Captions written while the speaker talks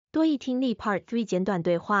多益听力 Part 3简短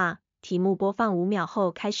对话，题目播放5秒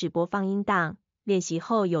后开始播放音档，练习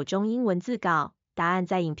后有中英文字稿，答案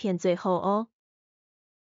在影片最后哦。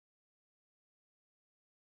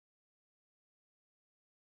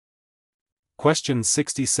Questions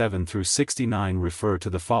 67 through 69 refer to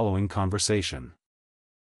the following conversation.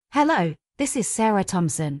 Hello, this is Sarah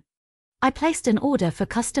Thompson. I placed an order for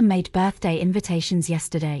custom-made birthday invitations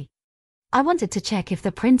yesterday. I wanted to check if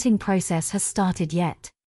the printing process has started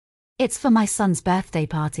yet. It's for my son's birthday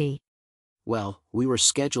party. Well, we were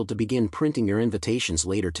scheduled to begin printing your invitations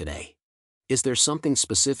later today. Is there something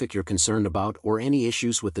specific you're concerned about or any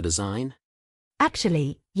issues with the design?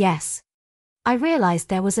 Actually, yes. I realized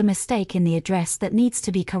there was a mistake in the address that needs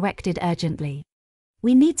to be corrected urgently.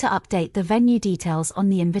 We need to update the venue details on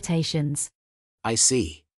the invitations. I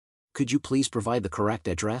see. Could you please provide the correct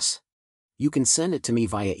address? You can send it to me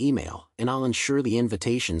via email, and I'll ensure the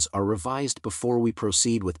invitations are revised before we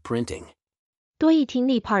proceed with printing. 多益听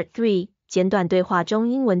力 Part 3简短对话中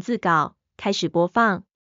英文字稿开始播放。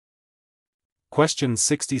Questions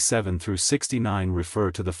 67 through 69 refer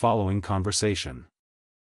to the following conversation.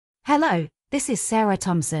 Hello, this is Sarah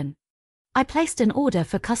Thompson. I placed an order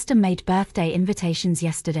for custom-made birthday invitations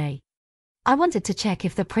yesterday. I wanted to check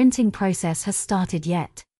if the printing process has started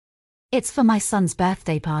yet. It's for my son's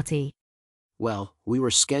birthday party. Well, we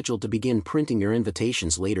were scheduled to begin printing your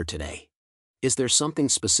invitations later today. Is there something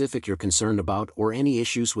specific you're concerned about or any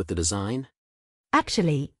issues with the design?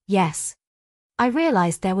 Actually, yes. I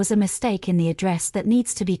realized there was a mistake in the address that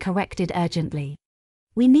needs to be corrected urgently.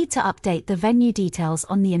 We need to update the venue details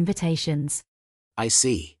on the invitations. I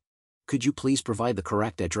see. Could you please provide the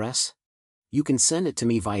correct address? You can send it to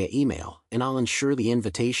me via email, and I'll ensure the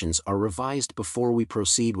invitations are revised before we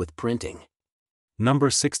proceed with printing.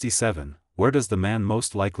 Number 67. Where does the man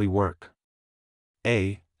most likely work?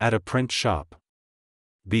 A. At a print shop.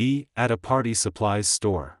 B. At a party supplies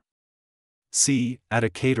store. C. At a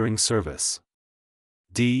catering service.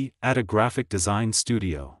 D. At a graphic design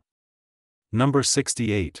studio. Number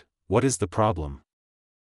 68. What is the problem?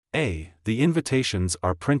 A. The invitations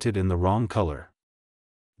are printed in the wrong color.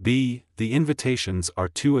 B. The invitations are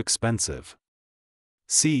too expensive.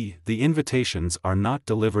 C. The invitations are not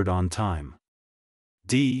delivered on time.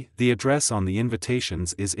 D. The address on the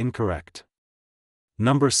invitations is incorrect.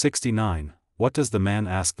 Number 69. What does the man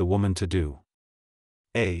ask the woman to do?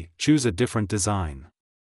 A. Choose a different design.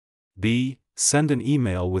 B. Send an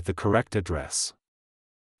email with the correct address.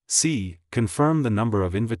 C. Confirm the number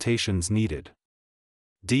of invitations needed.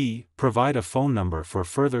 D. Provide a phone number for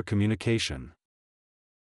further communication.